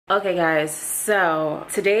Okay guys, so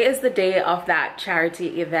today is the day of that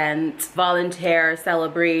charity event, volunteer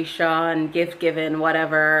celebration, gift giving,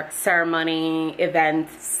 whatever, ceremony,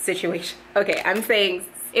 event, situation. Okay, I'm saying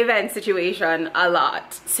event situation a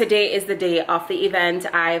lot. Today is the day of the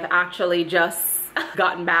event. I've actually just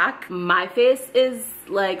gotten back. My face is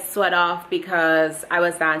like sweat off because I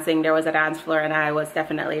was dancing. There was a dance floor and I was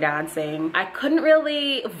definitely dancing. I couldn't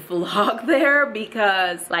really vlog there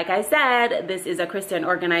because, like I said, this is a Christian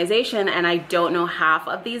organization and I don't know half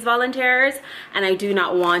of these volunteers, and I do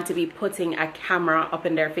not want to be putting a camera up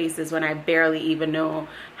in their faces when I barely even know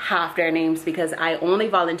half their names, because I only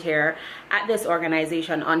volunteer at this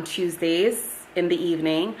organization on Tuesdays in the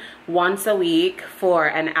evening once a week for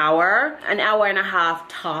an hour and a half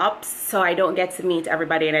tops. So I don't get to meet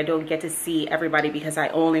everybody and I don't get to see everybody because I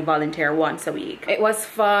only volunteer once a week. It was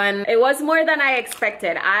fun. It was more than I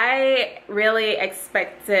expected. I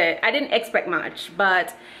didn't expect much,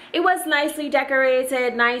 but it was nicely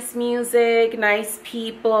decorated, nice music, nice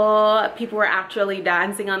people. People were actually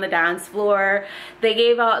dancing on the dance floor. They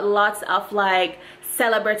gave out lots of like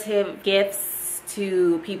celebrative gifts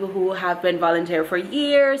to people who have been volunteer for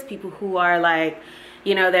years, people who are like,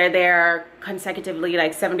 you know, they're there consecutively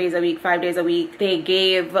like 7 days a week, 5 days a week. They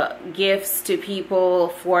gave gifts to people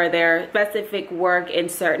for their specific work in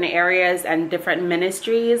certain areas and different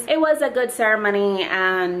ministries. It was a good ceremony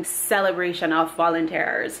and celebration of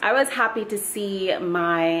volunteers. I was happy to see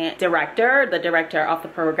my director, the director of the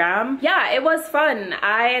program. Yeah, it was fun.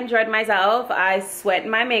 I enjoyed myself. I sweat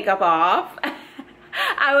my makeup off.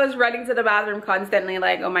 I was running to the bathroom constantly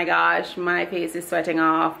like, oh my gosh, my face is sweating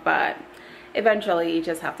off, but eventually you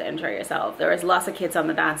just have to enjoy yourself. There was lots of kids on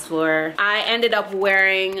the dance floor. I ended up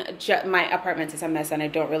wearing, my apartment is a mess and I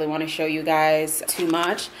don't really want to show you guys too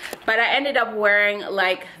much, but I ended up wearing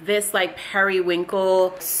like this like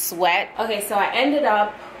periwinkle sweat. Okay, so I ended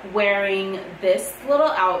up wearing this little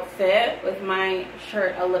outfit with my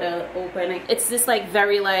shirt a little open. It's this like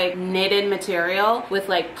very like knitted material with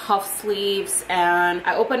like puff sleeves, and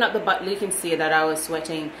I opened up the button. You can see that I was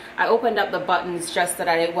sweating. I opened up the buttons just so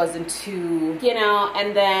that it wasn't too, you know,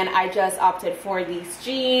 and then I just opted for these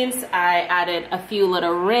jeans. I added a few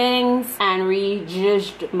little rings and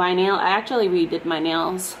rejudged my nail. I actually redid my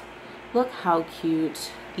nails. Look how cute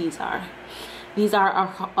these are. These are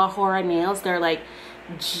Ahora nails. They're like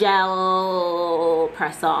gel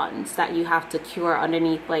press-ons that you have to cure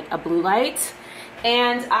underneath like a blue light.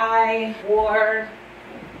 And I wore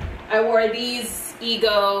these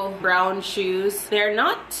Ego brown shoes. They're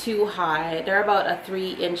not too high. They're about a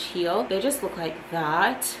 3-inch heel. They just look like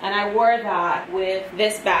that. And I wore that with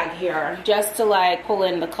this bag here just to like pull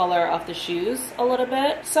in the color of the shoes a little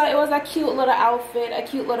bit. So it was a cute little outfit, a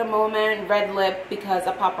cute little moment. Red lip because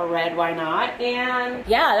I pop a red, why not? And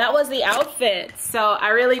yeah, that was the outfit. So I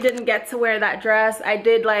really didn't get to wear that dress. I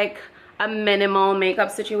did like a minimal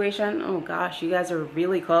makeup situation. Oh gosh, you guys are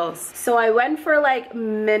really close. So I went for like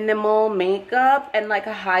minimal makeup and like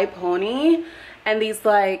a high pony and these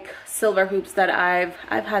like silver hoops that I've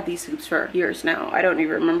had these hoops for years now. I don't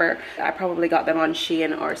even remember. I probably got them on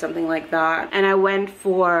Shein or something like that. And I went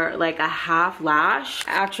for like a half lash.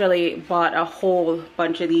 I actually bought a whole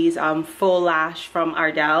bunch of these full lash from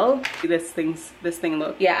Ardell. This thing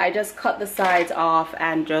look. Yeah, I just cut the sides off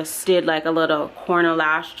and just did like a little corner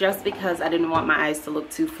lash just because I didn't want my eyes to look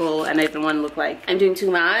too full and I didn't want to look like I'm doing too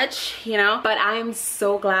much, you know. But I'm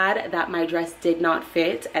so glad that my dress did not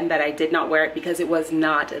fit and that I did not wear it because it was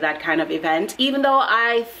not that kind of event. Even though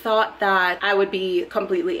I thought that I would be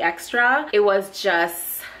completely extra, it was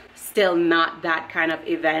just still not that kind of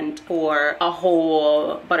event for a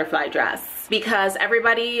whole butterfly dress, because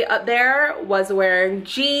everybody up there was wearing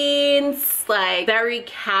jeans, like very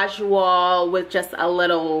casual with just a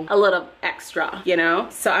little extra, you know.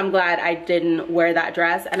 So I'm glad I didn't wear that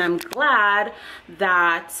dress, and I'm glad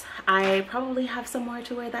that I probably have somewhere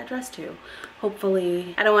to wear that dress to.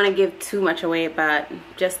 Hopefully, I don't want to give too much away, but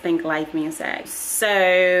just think live music.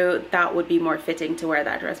 So that would be more fitting to wear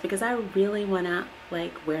that dress because I really want to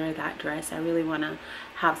like wear that dress. I really want to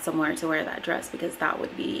have somewhere to wear that dress because that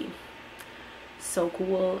would be so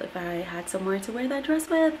cool if I had somewhere to wear that dress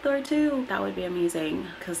with or two. That would be amazing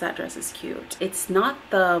because that dress is cute. It's not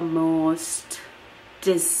the most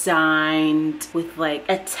designed with like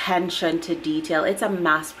attention to detail. It's a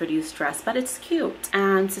mass-produced dress, but it's cute,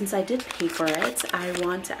 and since I did pay for it, I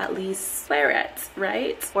want to at least wear it,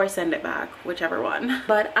 right? Or send it back, whichever one.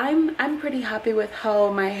 But I'm pretty happy with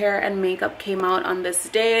how my hair and makeup came out on this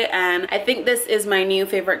day, and I think this is my new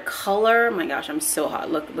favorite color. Oh my gosh, I'm so hot.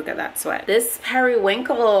 Look at that sweat. This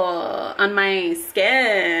periwinkle on my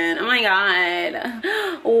skin. Oh my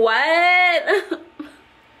god. What?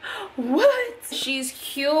 What? She's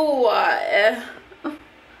cute.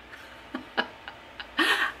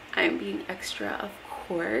 I'm being extra, of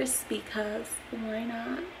course, because why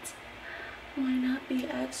not? Why not be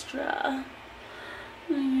extra?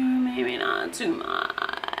 Maybe not too much.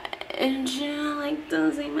 I like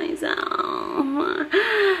to see myself.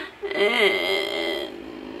 And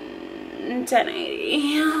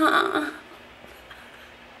 1080.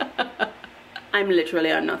 I'm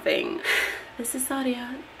literally on nothing. This is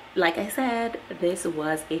Saudia. Like I said, this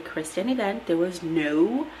was a Christian event. There was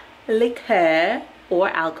no liquor or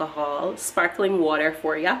alcohol, sparkling water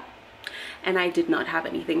for ya. And I did not have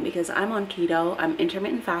anything because I'm on keto, I'm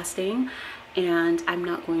intermittent fasting, and I'm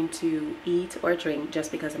not going to eat or drink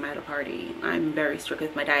just because I'm at a party. I'm very strict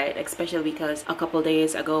with my diet, especially because a couple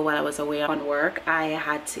days ago while I was away on work, I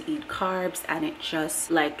had to eat carbs, and it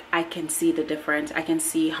just like, I can see the difference. I can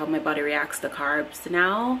see how my body reacts to carbs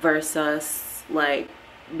now versus like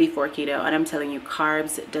before keto, and I'm telling you,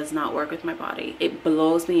 carbs does not work with my body. It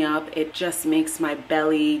blows me up. It just makes my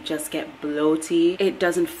belly just get bloaty. It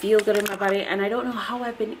doesn't feel good in my body, and I don't know how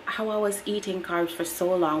I was eating carbs for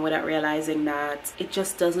so long without realizing that it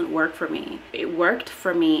just doesn't work for me. It worked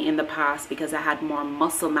for me in the past because I had more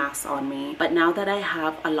muscle mass on me, but now that I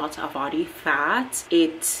have a lot of body fat,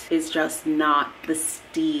 it is just not the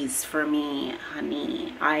steez for me,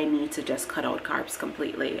 honey. I need to just cut out carbs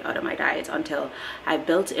completely out of my diet until I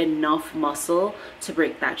build enough muscle to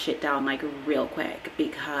break that shit down like real quick.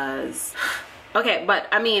 Because okay, but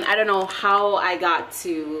I mean, I don't know how I got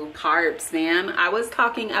to carbs, man. I was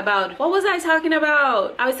talking about, what was I talking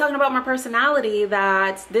about? I was talking about my personality,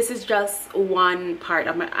 that this is just one part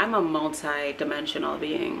of my, I'm a multi-dimensional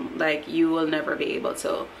being. Like, you will never be able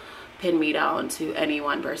to pin me down to any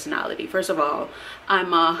one personality. First of all,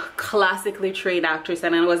 I'm a classically trained actress,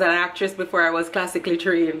 and I was an actress before I was classically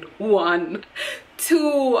trained. 1.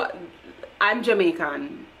 2, I'm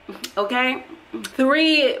Jamaican, okay?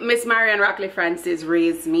 3, Miss Marianne Rockley Francis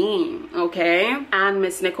raised me, okay? And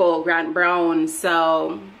Miss Nicole Grant Brown,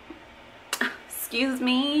 so excuse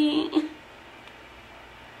me,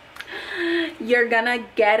 you're gonna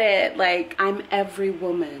get it. Like, I'm every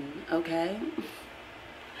woman, okay?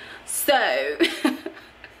 So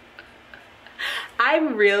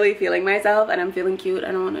I'm really feeling myself, and I'm feeling cute,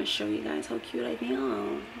 and I want to show you guys how cute I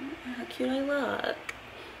feel, how cute I look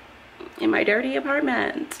in my dirty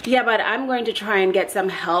apartment. Yeah, but I'm going to try and get some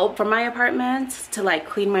help from my apartment to like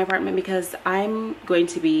clean my apartment, because I'm going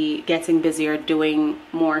to be getting busier doing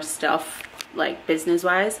more stuff like business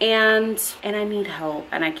wise, and I need help,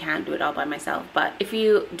 and I can't do it all by myself. But if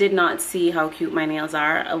you did not see how cute my nails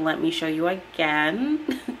are, let me show you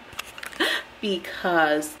again.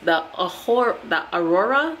 Because the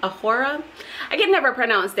Aurora, I can never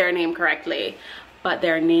pronounce their name correctly, but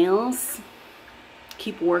their nails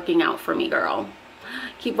keep working out for me, girl.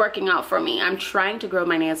 Keep working out for me. I'm trying to grow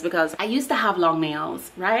my nails because I used to have long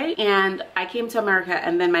nails, right? And I came to America,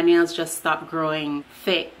 and then my nails just stopped growing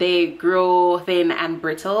thick. They grow thin and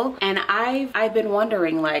brittle, and I've been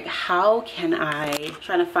wondering, like, how can I,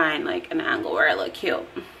 trying to find like an angle where I look cute.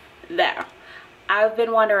 There. I've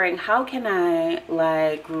been wondering, how can I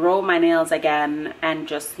like grow my nails again and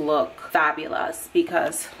just look fabulous,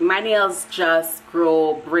 because my nails just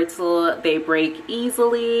grow brittle, they break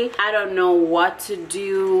easily. I don't know what to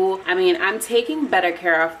do. I mean, I'm taking better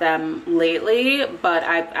care of them lately, but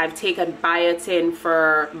I've taken biotin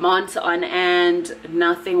for months on end,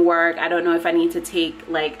 nothing worked. I don't know if I need to take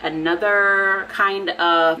like another kind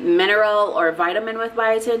of mineral or vitamin with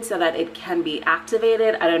biotin so that it can be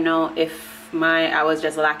activated. I don't know if I was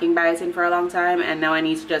just lacking biotin for a long time, and now I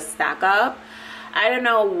need to just stack up. I don't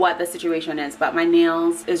know what the situation is, but my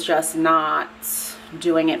nails is just not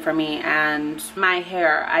doing it for me. And my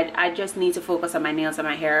hair, I just need to focus on my nails and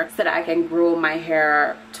my hair so that I can grow my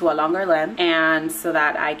hair to a longer length, and so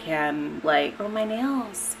that I can like grow my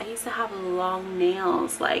nails. I used to have long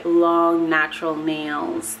nails, like long natural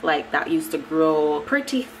nails, like that used to grow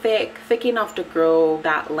pretty thick enough to grow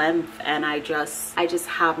that length, and I just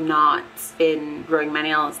have not been growing my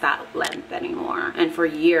nails that length anymore, and for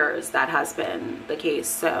years that has been the case.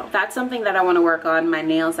 So that's something that I want to work on, my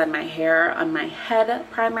nails and my hair. On my head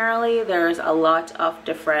primarily, there's a lot of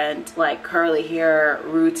different like curly hair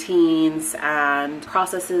routines and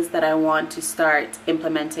processes that I want to start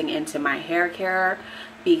implementing into my hair care,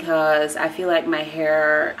 because I feel like my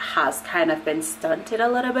hair has kind of been stunted a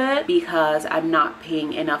little bit because I'm not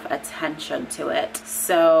paying enough attention to it.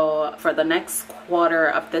 So for the next quarter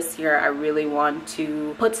of this year, I really want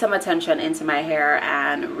to put some attention into my hair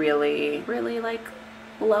and really like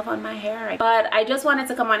love on my hair. But I just wanted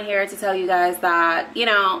to come on here to tell you guys that, you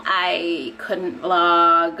know, I couldn't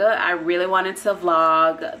vlog. I really wanted to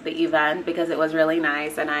vlog the event because it was really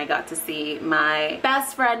nice, and I got to see my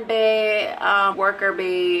best friend bae, worker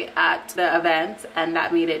bae at the event, and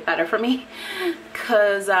that made it better for me.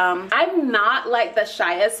 Cause I'm not like the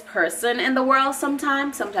shyest person in the world.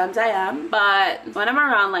 Sometimes I am, but when I'm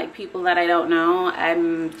around like people that I don't know,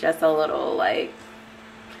 I'm just a little like,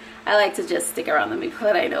 I like to just stick around the people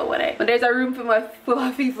that I know. When there's a room full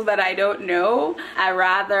of people that I don't know, I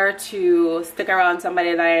rather to stick around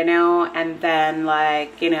somebody that I know and then,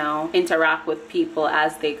 like, you know, interact with people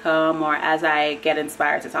as they come or as I get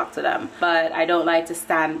inspired to talk to them. But I don't like to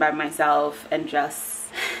stand by myself and just,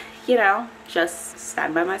 you know, just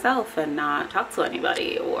stand by myself and not talk to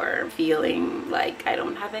anybody, or feeling like I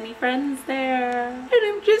don't have any friends there and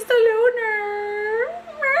I'm just a loner.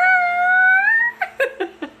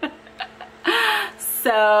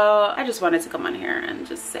 So I just wanted to come on here and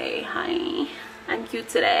just say hi. I'm cute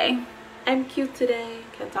today. I'm cute today.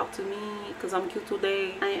 Can't talk to me because I'm cute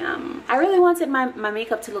today. I am. I really wanted my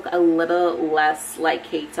makeup to look a little less like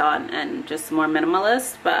caked on and just more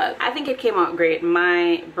minimalist, but I think it came out great.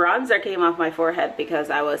 My bronzer came off my forehead because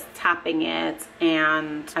I was tapping it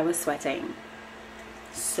and I was sweating.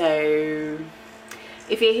 So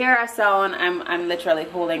if you hear a sound, I'm literally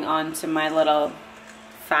holding on to my little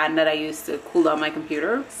fan that I used to cool down my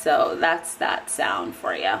computer, so that's that sound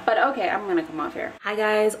for you. But okay, I'm gonna come off here. Hi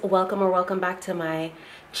guys, welcome back to my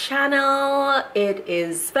channel. It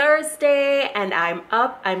is Thursday and I'm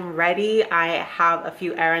up, I'm ready. I have a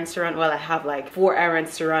few errands to run. Well, I have like 4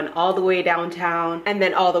 errands to run, all the way downtown and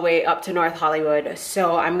then all the way up to North Hollywood.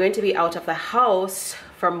 So I'm going to be out of the house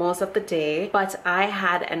for most of the day, but I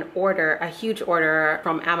had an order, a huge order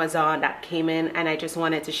from Amazon that came in, and I just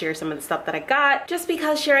wanted to share some of the stuff that I got, just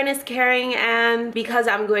because sharing is caring, and because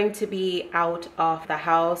I'm going to be out of the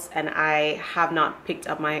house and I have not picked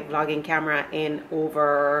up my vlogging camera in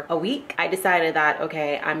over a week. I decided that,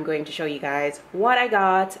 okay, I'm going to show you guys what I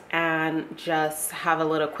got and just have a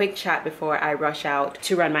little quick chat before I rush out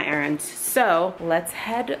to run my errands. So let's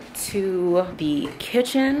head to the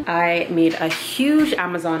kitchen. I made a huge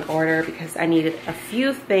Amazon order because I needed a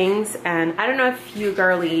few things, and I don't know if you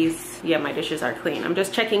girlies, yeah, my dishes are clean. I'm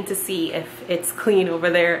just checking to see if it's clean over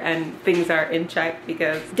there and things are in check,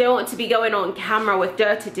 because I don't want to be going on camera with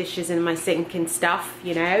dirty dishes in my sink and stuff,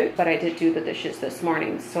 you know. But I did do the dishes this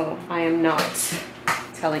morning, so I am not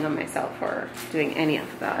telling on myself for doing any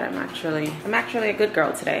of that. I'm actually a good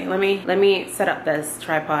girl today. Let me set up this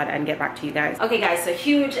tripod and get back to you guys. Okay guys, so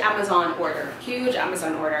huge Amazon order.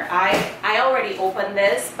 I already opened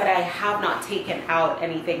this, but I have not taken out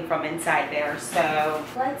anything from inside there, so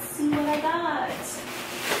let's see what I got.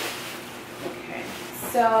 Okay,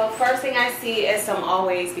 so first thing I see is some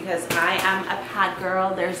always, because I am a pad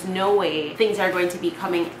girl. There's no way things are going to be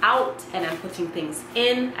coming out and I'm putting things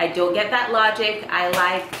in. I don't get that logic. I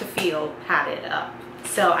like to feel padded up.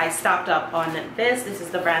 So I stocked up on this. This is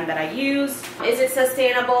the brand that I use. Is it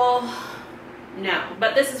sustainable? No,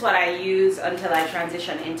 but this is what I use until I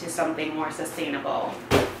transition into something more sustainable.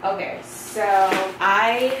 Okay, so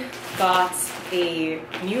I got a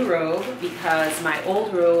new robe because my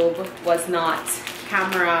old robe was not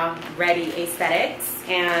camera ready aesthetics,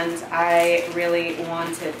 and I really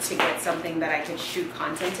wanted to get something that I could shoot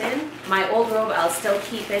content in. My old robe, I'll still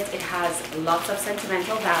keep it. It has lots of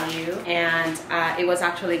sentimental value, and it was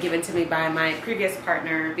actually given to me by my previous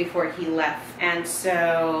partner before he left. And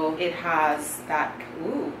so it has that,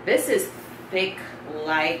 ooh, this is thick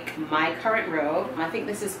like my current robe. I think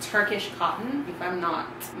this is Turkish cotton, if I'm not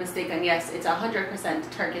mistaken. Yes, it's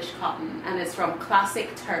 100% Turkish cotton, and it's from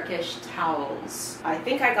Classic Turkish Towels. I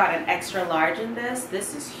think I got an extra large in this.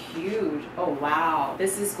 This is huge. Oh wow,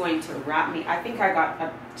 this is going to wrap me. I think I got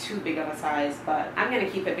a too big of a size, but I'm gonna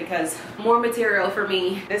keep it because more material for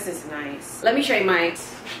me. This is nice. Let me show you my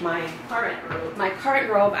current robe. My current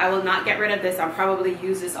robe, I will not get rid of this. I'll probably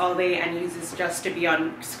use this all day and use this just to be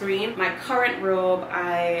on screen. My current robe,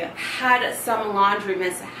 I had some laundry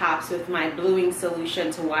mishaps with my bluing solution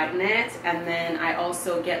to whiten it, and then I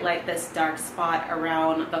also get like this dark spot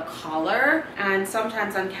around the collar, and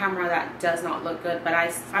sometimes on camera that does not look good, but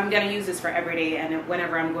I'm gonna use this for every day, and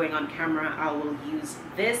whenever I'm going on camera I will use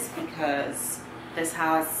this because this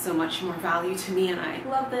has so much more value to me and I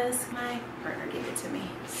love this. My partner gave it to me.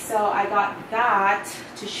 So I got that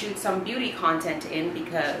to shoot some beauty content in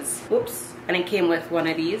because, oops, and it came with one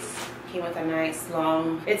of these. Came with a nice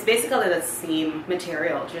long, it's basically the same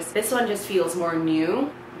material, just this one just feels more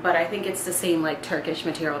new, but I think it's the same like Turkish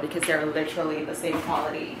material because they're literally the same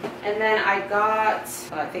quality. And then I got,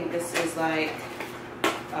 I think this is like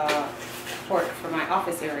port for my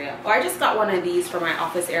office area. Or I just got one of these for my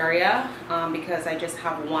office area because I just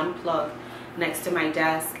have one plug next to my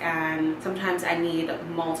desk, and sometimes I need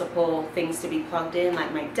multiple things to be plugged in,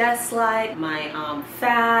 like my desk light, my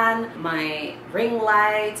fan, my ring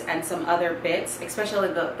light, and some other bits, especially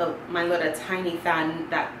my little tiny fan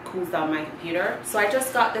that cools down my computer. So I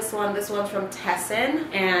just got this one. This one's from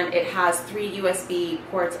Tessin, and it has 3 USB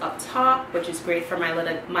ports up top, which is great for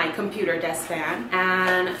my computer desk fan,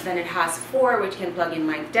 and then it has 4 which can plug in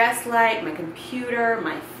my desk light, my computer,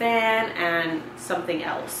 my fan, and something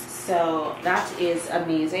else. So that is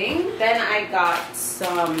amazing. Then I got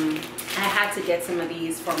I had to get some of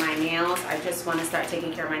these for my nails. I just want to start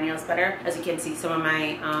taking care of my nails better. As you can see, some of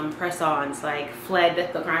my press-ons like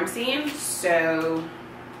fled the crime scene. So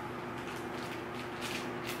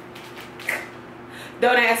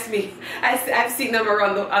don't ask me. I've seen them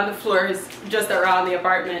around on the floors just around the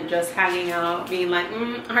apartment, just hanging out, being like,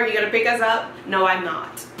 are you gonna pick us up? No, I'm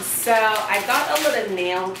not. So I got a little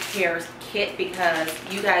nail care kit because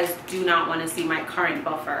you guys do not want to see my current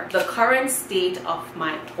buffer. The current state of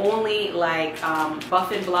my only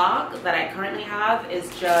buff and block that I currently have is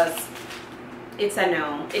just, it's a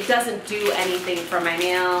no. It doesn't do anything for my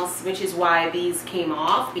nails, which is why these came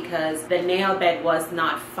off, because the nail bed was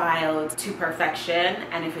not filed to perfection,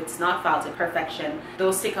 and if it's not filed to perfection,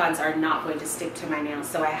 those stick-ons are not going to stick to my nails.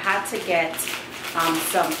 So I had to get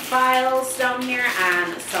some files down here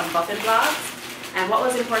and some buff and blocks. And what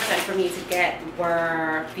was important for me to get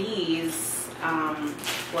were these,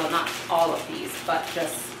 well, not all of these, but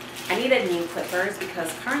just, I needed new clippers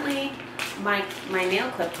because currently my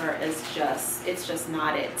nail clipper is just, it's just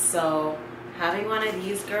not it. So having one of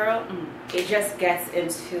these, girl, it just gets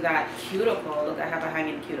into that cuticle. Look, I have a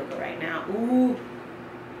hanging cuticle right now. Ooh,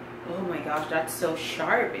 oh my gosh, that's so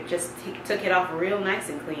sharp. It just took it off real nice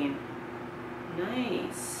and clean.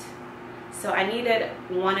 Nice. So I needed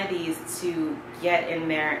one of these to get in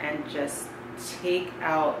there and just take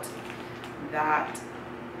out that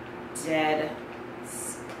dead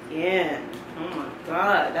skin. Oh my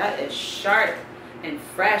god, that is sharp and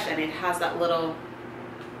fresh, and it has that little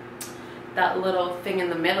thing in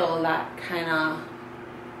the middle that kind of,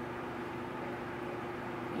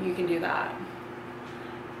 you can do that.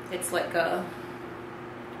 It's like a,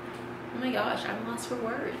 oh my gosh, I'm lost for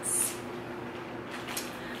words.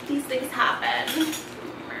 These things happen.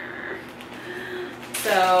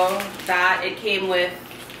 So that, it came with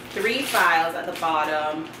 3 files at the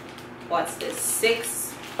bottom. What's this?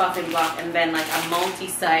 6 buffing block, and then like a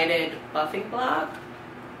multi-sided buffing block.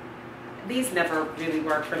 These never really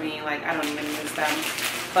work for me. Like, I don't even use them.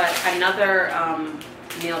 But another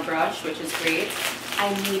nail brush, which is great.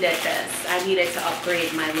 I needed this. I needed to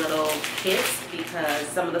upgrade my little kits because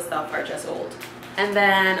some of the stuff are just old. And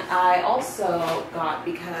then I also got,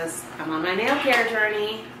 because I'm on my nail care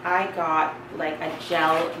journey, I got like a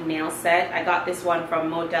gel nail set. I got this one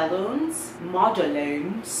from Modeloons.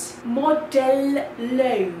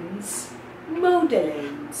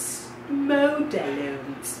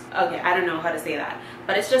 Okay, I don't know how to say that,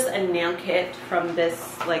 but it's just a nail kit from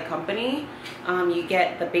this like company. You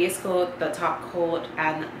get the base coat, the top coat,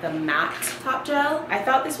 and the matte top gel. I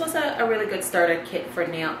thought this was a really good starter kit for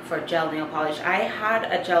gel nail polish. I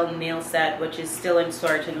had a gel nail set which is still in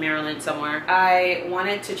storage in Maryland somewhere. I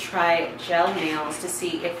wanted to try gel nails to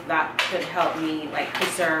see if that could help me like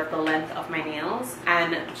preserve the length of my nails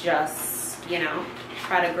and just, you know,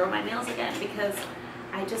 try to grow my nails again, because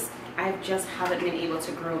I just haven't been able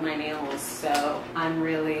to grow my nails, so I'm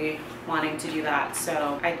really wanting to do that.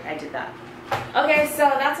 So I did that. Okay, so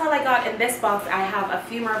that's all I got in this box. I have a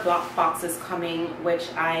few more boxes coming,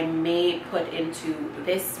 which I may put into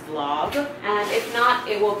this vlog, and if not,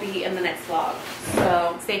 it will be in the next vlog.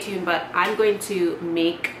 So stay tuned. But I'm going to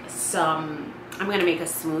make a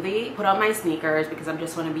smoothie, put on my sneakers because I'm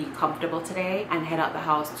just want to be comfortable today, and head out the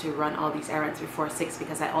house to run all these errands before 6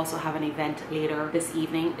 because I also have an event later this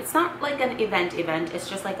evening. It's not like an event, it's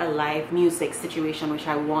just like a live music situation which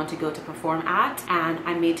I want to go to perform at, and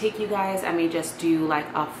I may take you guys, I may just do like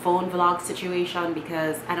a phone vlog situation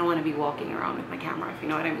because I don't want to be walking around with my camera, if you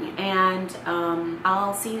know what I mean. And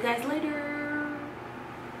I'll see you guys later.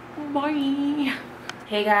 Bye.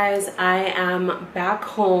 Hey guys, I am back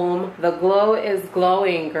home. The glow is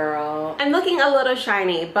glowing, girl. I'm looking a little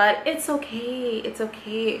shiny, but it's okay. It's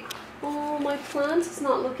okay. Oh, my plant is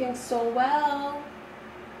not looking so well.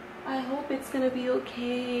 I hope it's gonna be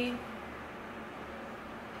okay.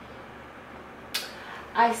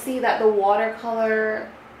 I see that the watercolor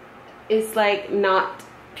is like not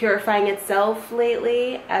purifying itself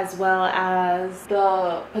lately, as well as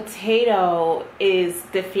the potato is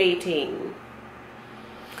deflating.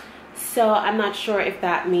 So I'm not sure if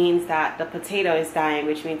that means that the potato is dying,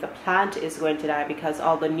 which means the plant is going to die because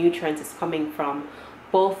all the nutrients is coming from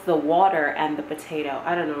both the water and the potato.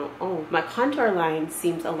 I don't know. Oh, my contour line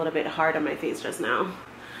seems a little bit hard on my face just now.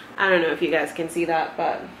 I don't know if you guys can see that,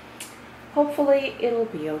 but hopefully it'll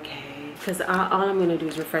be okay. Because all I'm gonna do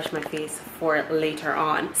is refresh my face for later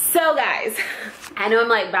on. So guys, I know I'm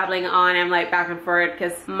like babbling on, I'm like back and forth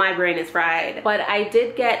because my brain is fried. But I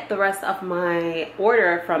did get the rest of my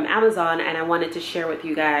order from Amazon and I wanted to share with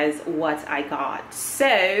you guys what I got.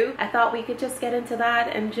 So I thought we could just get into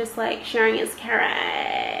that and just like sharing is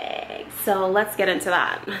caring. So let's get into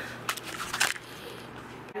that.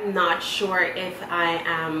 I'm not sure if I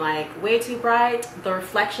am like way too bright. The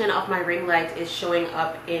reflection of my ring light is showing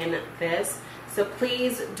up in this, so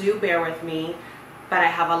please do bear with me, but I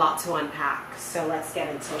have a lot to unpack, so let's get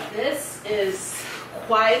into it. This is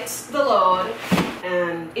quite the load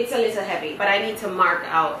and it's a little heavy, but I need to mark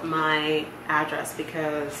out my address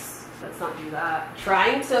because let's not do that.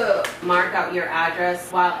 Trying to mark out your address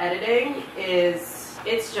while editing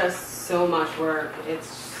it's just so much work.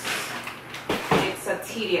 It's a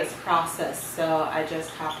tedious process, so I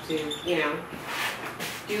just have to, you know,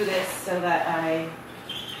 do this so that I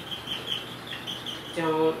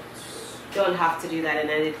don't have to do that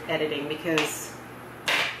in editing, because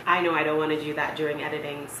I know I don't want to do that during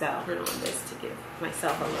editing. So I turn on this to give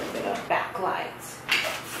myself a little bit of backlight.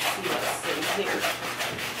 See what's in here.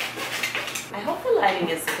 I hope the lighting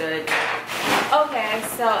is good. Okay,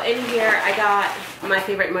 so in here I got my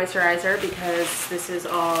favorite moisturizer because this is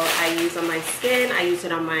all I use on my skin. I use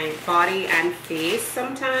it on my body and face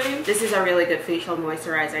sometimes. This is a really good facial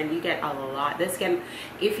moisturizer and you get a lot. This can,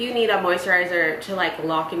 if you need a moisturizer to like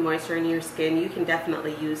lock in moisture in your skin, you can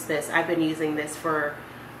definitely use this. I've been using this for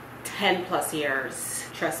 10 plus years.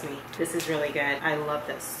 Trust me, this is really good. I love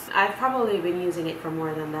this. I've probably been using it for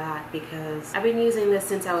more than that because I've been using this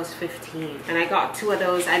since I was 15 and I got 2 of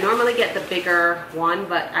those. I normally get the bigger one,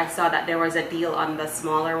 but I saw that there was a deal on the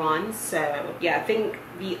smaller one. So yeah, I think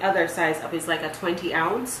the other size up is like a 20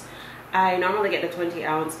 ounce. I normally get the 20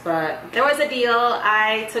 ounce, but there was a deal.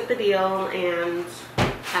 I took the deal and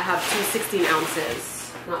I have 2 16 ounces.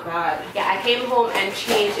 Not bad. Yeah, I came home and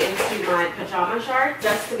changed into my pajama shorts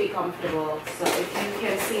just to be comfortable. So if you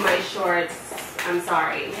can see my shorts, I'm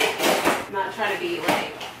sorry. I'm not trying to be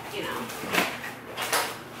like, you know,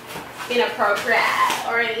 inappropriate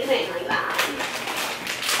or anything like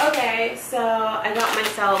that. Okay, so I got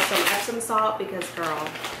myself some Epsom salt because girl,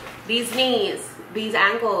 these knees, these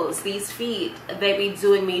ankles, these feet, they be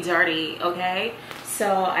doing me dirty, okay?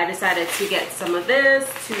 So I decided to get some of this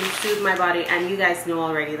to soothe my body, and you guys know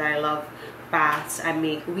already that I love baths. I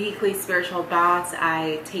make weekly spiritual baths.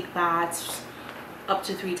 I take baths up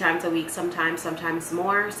to 3 times a week, sometimes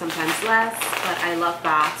more, sometimes less, but I love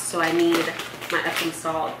baths, so I need my Epsom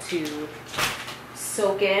salt to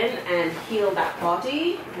soak in and heal that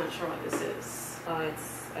body. I'm not sure what this is.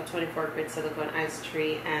 It's a 24 grit silicone ice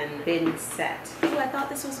tray and bin set. Ooh, I thought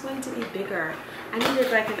this was going to be bigger. I needed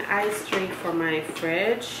like an ice tray for my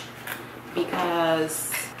fridge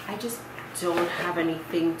because I just don't have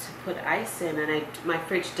anything to put ice in, and my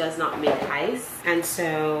fridge does not make ice, and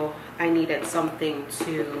so I needed something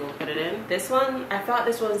to put it in. This one, I thought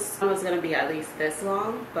this was gonna be at least this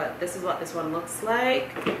long, but this is what this one looks like.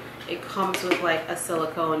 It comes with like a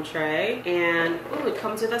silicone tray, and ooh, it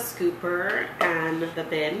comes with a scooper and the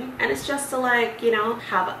bin, and it's just to like, you know,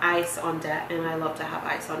 have ice on deck. And I love to have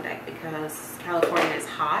ice on deck because California is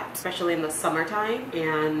hot, especially in the summertime,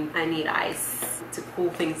 and I need ice to cool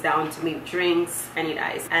things down, to make drinks. I need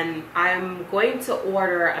ice, and I'm going to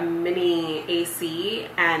order a mini AC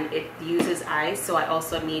and it uses ice, so I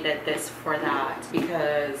also needed this for that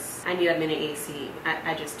because I need a mini AC.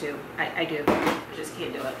 I just do. I do. I just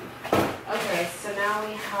can't do it. Okay, so now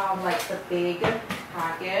we have like the big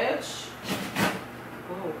package.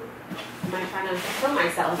 Oh, am I trying to kill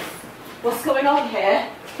myself? What's going on here?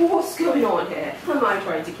 What's going on here? Am I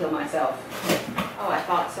trying to kill myself? Oh, I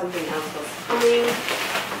thought something else was coming,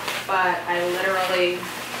 but I literally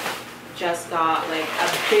just got like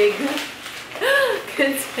a big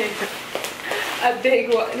container. A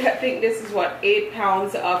big one. I think this is what, 8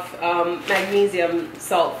 pounds of magnesium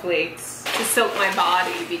salt flakes to soak my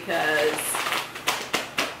body because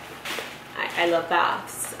I love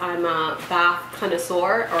baths. I'm a bath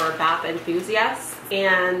connoisseur or bath enthusiast,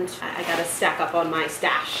 and I gotta stack up on my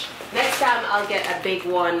stash. Next time I'll get a big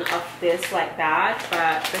one of this like that,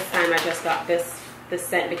 but this time I just got this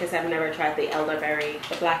scent because I've never tried the elderberry,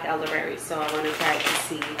 the black elderberry, so I want to try it to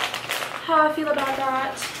see how I feel about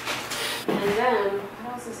that. And then,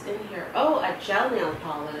 what else else is in here? Oh, a gel nail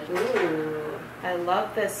polish. Ooh, I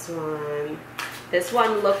love this one. This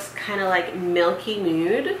one looks kind of like milky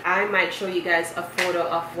nude. I might show you guys a photo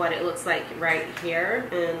of what it looks like right here.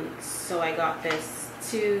 And so I got this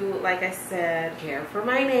to, like I said, care for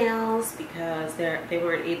my nails because they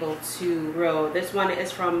weren't able to grow. This one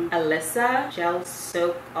is from Alyssa Gel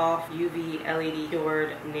Soak Off UV LED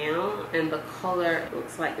Cured Nail, and the color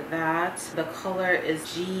looks like that. The color is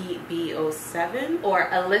GB07 or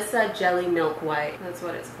Alyssa Jelly Milk White. That's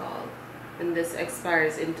what it's called. And this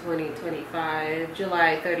expires in 2025,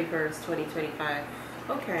 July 31st, 2025.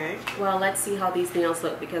 Okay, well, let's see how these nails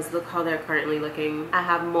look because look how they're currently looking. I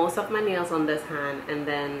have most of my nails on this hand, and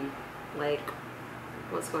then like,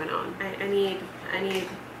 what's going on? I need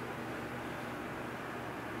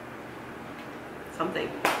something.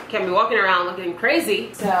 Can't be walking around looking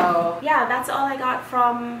crazy. So yeah, that's all I got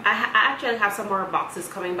from, I actually have some more boxes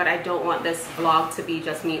coming, but I don't want this vlog to be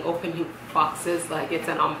just me opening boxes like it's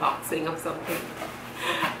an unboxing of something.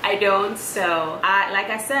 I don't. So like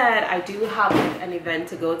I said, I do have an event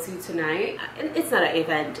to go to tonight. It's not an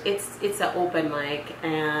event, it's an open mic,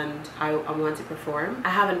 and I want to perform. I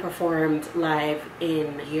haven't performed live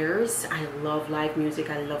in years. I love live music.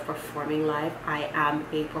 I love performing live. I am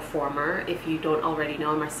a performer. If you don't already know,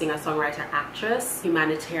 I'm a singer, songwriter, actress,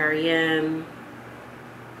 humanitarian,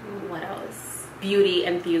 what else, beauty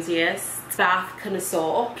enthusiast, bath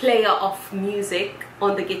connoisseur, player of music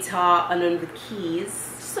on the guitar and on the keys,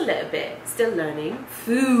 just a little bit, still learning,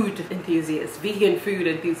 food enthusiast, vegan food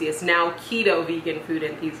enthusiast, now keto vegan food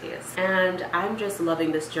enthusiast, and I'm just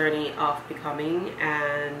loving this journey of becoming,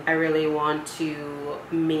 and I really want to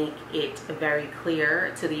make it very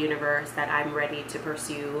clear to the universe that I'm ready to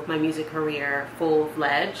pursue my music career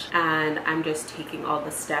full-fledged, and I'm just taking all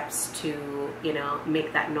the steps to, you know,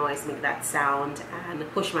 make that noise, make that sound, and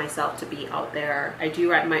push myself to be out there. I do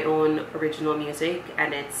write my own original music,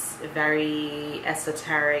 and it's very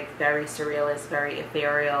esoteric, very surrealist, very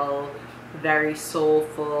ethereal, very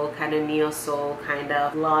soulful, kind of neo-soul, kind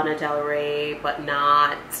of Lana Del Rey, but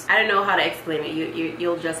not. I don't know how to explain it.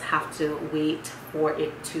 You'll just have to wait for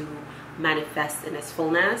it to manifest in its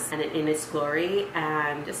fullness and in its glory,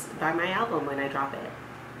 and just buy my album when I drop it.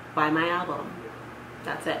 Buy my album.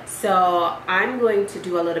 That's it. So I'm going to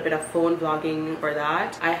do a little bit of phone vlogging for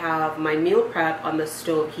that. I have my meal prep on the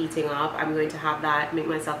stove heating up. I'm going to have that, make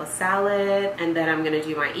myself a salad, and then I'm going to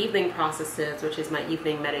do my evening processes, which is my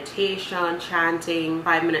evening meditation, chanting,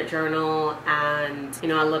 5-minute journal, and, you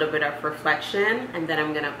know, a little bit of reflection. And then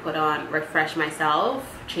I'm going to put on, refresh myself,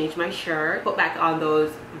 change my shirt, put back on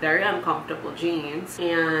those very uncomfortable jeans,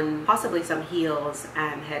 and possibly some heels,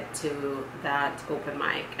 and head to that open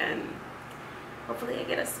mic, and hopefully I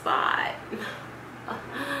get a spot.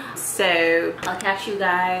 So I'll catch you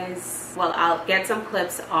guys, well, I'll get some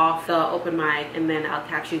clips off the open mic, and then I'll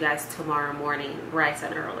catch you guys tomorrow morning bright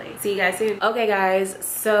and early. See you guys soon. Okay guys,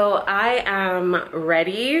 so I am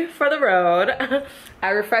ready for the road. I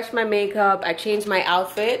refreshed my makeup, I changed my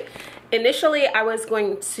outfit. Initially I was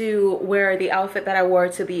going to wear the outfit that I wore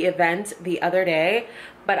to the event the other day,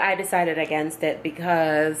 but I decided against it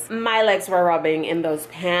because my legs were rubbing in those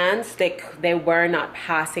pants. They were not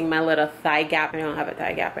passing my little thigh gap. I don't have a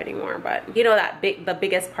thigh gap anymore, but you know that the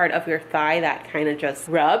biggest part of your thigh that kind of just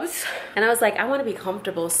rubs. And I was like, I want to be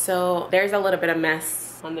comfortable, so there's a little bit of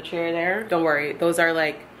mess on the chair there. Don't worry, those are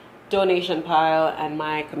like donation pile and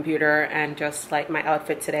my computer and just like my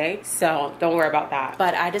outfit today, so don't worry about that.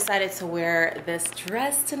 But I decided to wear this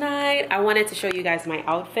dress tonight. I wanted to show you guys my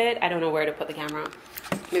outfit. I don't know where to put the camera.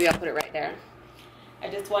 Maybe I'll put it right there. I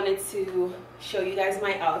just wanted to show you guys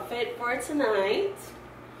my outfit for tonight.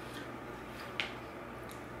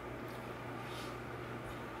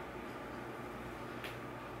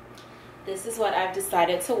 This is what I've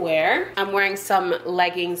decided to wear. I'm wearing some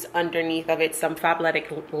leggings underneath of it, some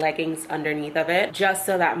Fabletics leggings underneath of it, just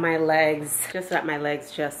so that my legs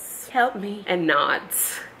just help me and not,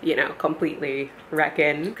 you know, completely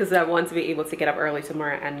wrecking, because I want to be able to get up early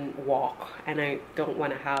tomorrow and walk, and I don't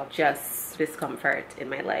want to have just discomfort in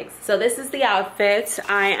my legs. So this is the outfit.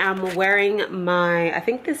 I am wearing my, I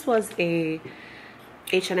think this was a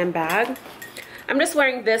H&M bag. I'm just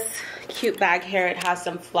wearing this cute bag here. It has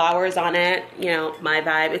some flowers on it, you know, my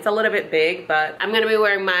vibe. It's a little bit big, but I'm gonna be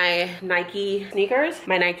wearing my Nike sneakers,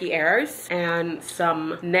 my Nike Airs, and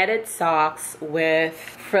some netted socks with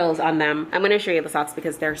frills on them. I'm gonna show you the socks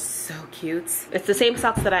because they're so cute. It's the same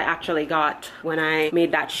socks that I actually got when I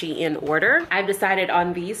made that Shein order. I've decided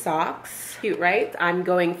on these socks. Cute, right? I'm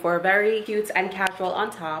going for very cute and casual on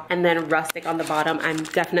top, and then rustic on the bottom. I'm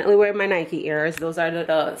definitely wearing my Nike Airs. Those are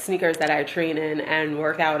the sneakers that I train in and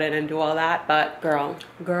work out in and do all that, but girl,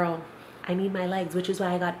 I need my legs, which is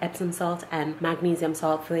why I got Epsom salt and magnesium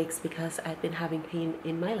salt flakes, because I've been having pain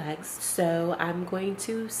in my legs. So I'm going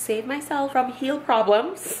to save myself from heel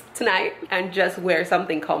problems tonight and just wear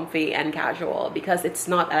something comfy and casual, because it's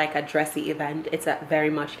not like a dressy event, it's a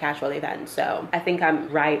very much casual event. So I think I'm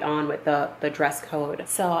right on with the dress code.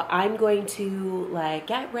 So I'm going to like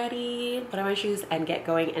get ready, put on my shoes and get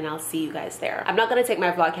going, and I'll see you guys there. I'm not gonna take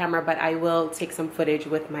my vlog camera, but I will take some footage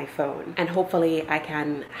with my phone, and hopefully I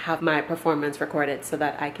can have my performance recorded so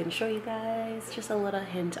that I can show you guys just a little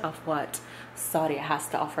hint of what Saudia has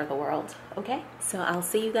to offer the world. Okay, so I'll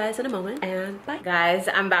see you guys in a moment, and bye. Guys,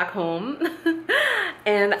 I'm back home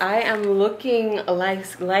and I am looking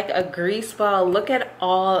like a grease ball. Look at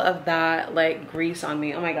all of that like grease on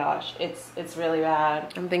me. Oh my gosh, it's really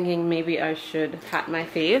bad. I'm thinking maybe I should pat my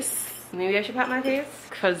face. Maybe I should pat my face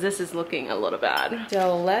because this is looking a little bad.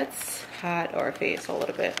 So let's pat our face a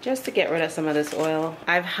little bit just to get rid of some of this oil.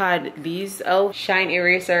 I've had these shine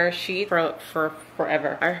eraser sheet for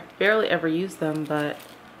forever. I barely ever use them, but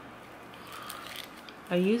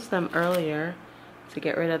I used them earlier to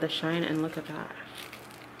get rid of the shine, and look at that.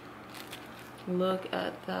 Look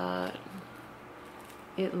at that.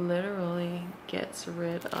 It literally gets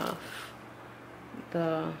rid of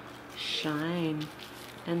the shine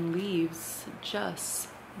and leaves just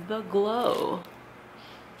the glow.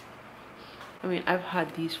 I mean, I've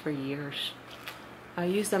had these for years. I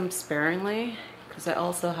use them sparingly because I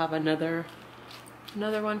also have another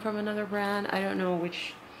one from another brand. I don't know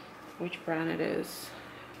which brand it is.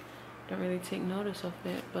 Don't really take notice of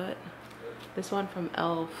it, but this one from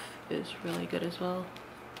Elf is really good as well.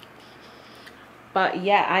 But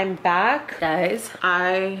yeah, I'm back, guys.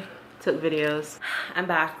 I took videos. I'm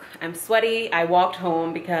back. I'm sweaty. I walked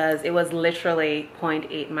home because it was literally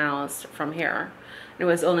 0.8 miles from here. It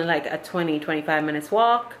was only like a 20-25 minutes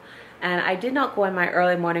walk, and I did not go on my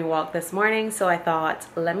early morning walk this morning, so I thought,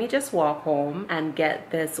 let me just walk home and get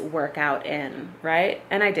this workout in, right?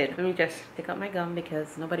 And I did. Let me just pick up my gum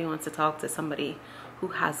because nobody wants to talk to somebody who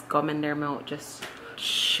has gum in their mouth just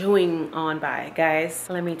chewing on by. Guys,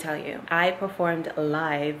 let me tell you, I performed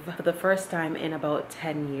live for the first time in about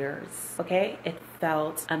 10 years. Okay, it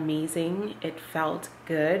felt amazing. It felt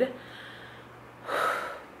good.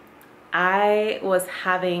 I was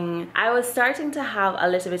starting to have a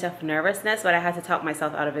little bit of nervousness, but I had to talk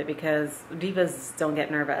myself out of it because divas don't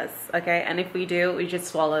get nervous, okay? And if we do, we just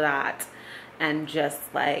swallow that and just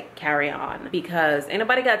like carry on, because ain't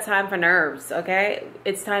nobody got time for nerves, okay?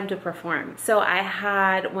 It's time to perform. So I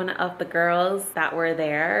had one of the girls that were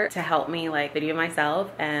there to help me like video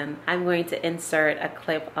myself, and I'm going to insert a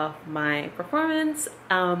clip of my performance.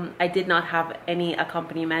 I did not have any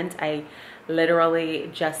accompaniment. I literally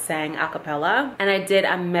just sang a cappella, and I did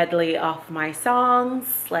a medley of my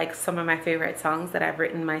songs, like some of my favorite songs that I've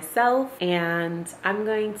written myself. And I'm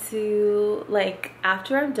going to, like,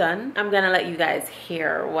 after I'm done, I'm gonna let you guys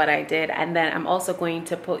hear what I did, and then I'm also going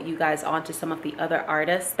to put you guys onto some of the other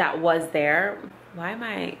artists that was there. Why am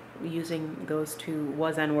I using those two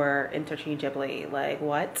was and were interchangeably? Like,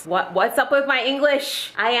 what's up with my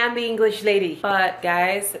English? I am the English lady. But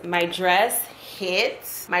guys, my dress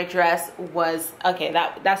hit. My dress was okay.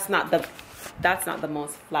 That's not the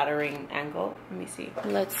most flattering angle. Let me see.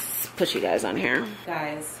 Let's put you guys on here.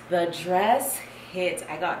 Guys, the dress hit.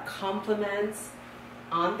 I got compliments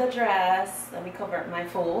on the dress. Let me cover up my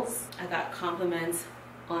folds. I got compliments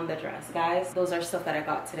on the dress. Guys, those are stuff that I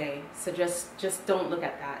got today. So just don't look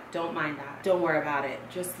at that. Don't mind that. Don't worry about it.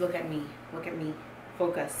 Just look at me. Look at me.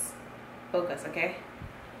 Focus. Focus, okay?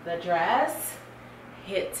 The dress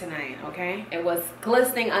hit tonight, okay? It was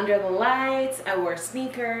glistening under the lights. I wore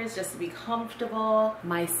sneakers just to be comfortable.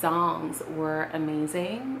 My songs were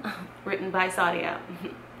amazing, written by Saudia.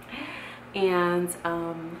 And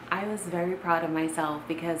I was very proud of myself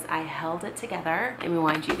because I held it together. Let me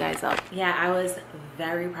wind you guys up. Yeah, I was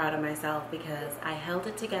very proud of myself because I held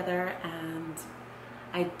it together and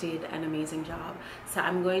I did an amazing job. So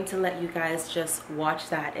I'm going to let you guys just watch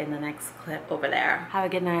that in the next clip over there. Have a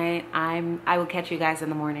good night. I will catch you guys in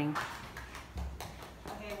the morning.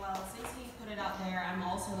 Okay, well, since he put it out there, I'm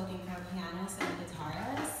also looking for a pianist and a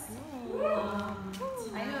guitarist.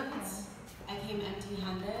 Tonight, I came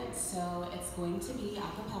empty-handed, so it's going to be a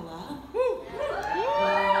cappella.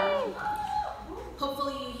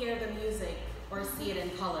 Hopefully you hear the music or see it in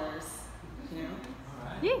colors, you know?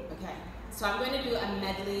 Yeah. Okay. So I'm going to do a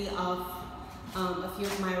medley of a few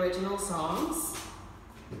of my original songs.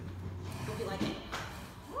 Hope you like it.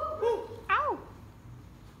 Ow!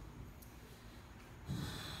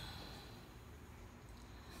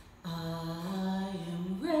 I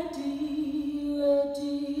am ready,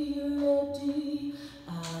 ready,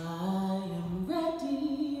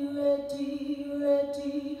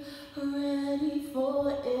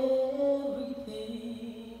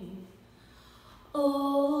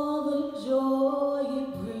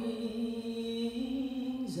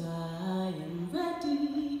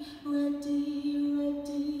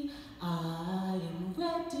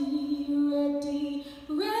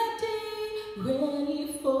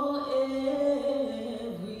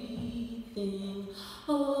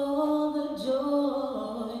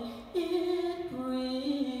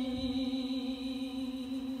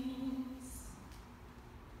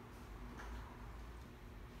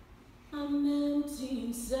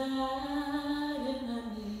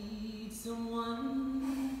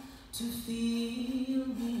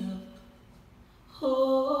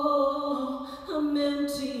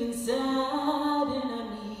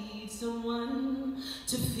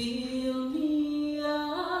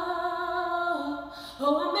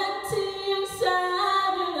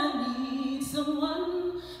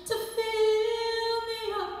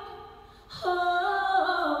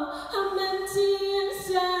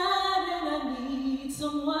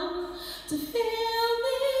 to fill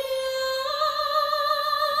me up.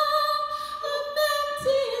 I'm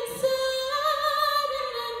empty inside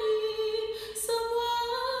and I need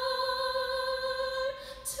someone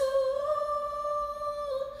to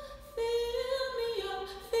fill me up,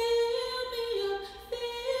 fill me up,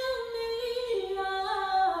 fill me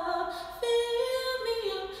up, fill me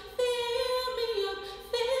up, fill me up,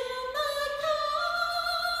 fill my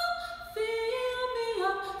cup, fill me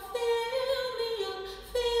up, fill me up,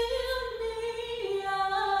 fill me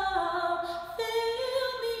up,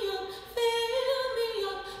 fill me up, fill me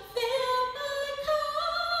up, fill my cup.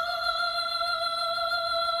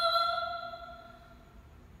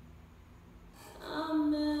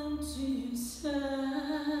 I'm empty inside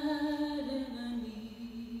and I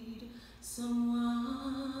need someone.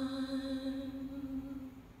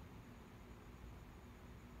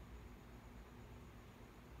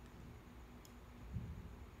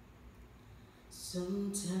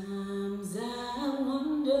 Sometimes I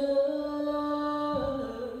wonder,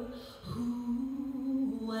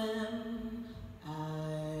 who am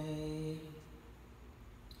I?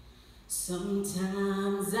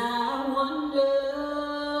 Sometimes I wonder,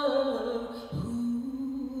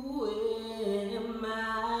 who am I?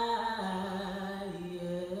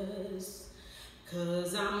 Yes,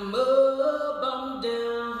 'cause I'm up, I'm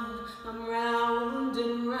down, I'm round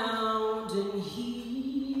and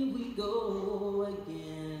here we go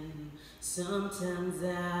again. Sometimes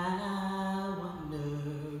I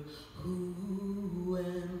wonder, who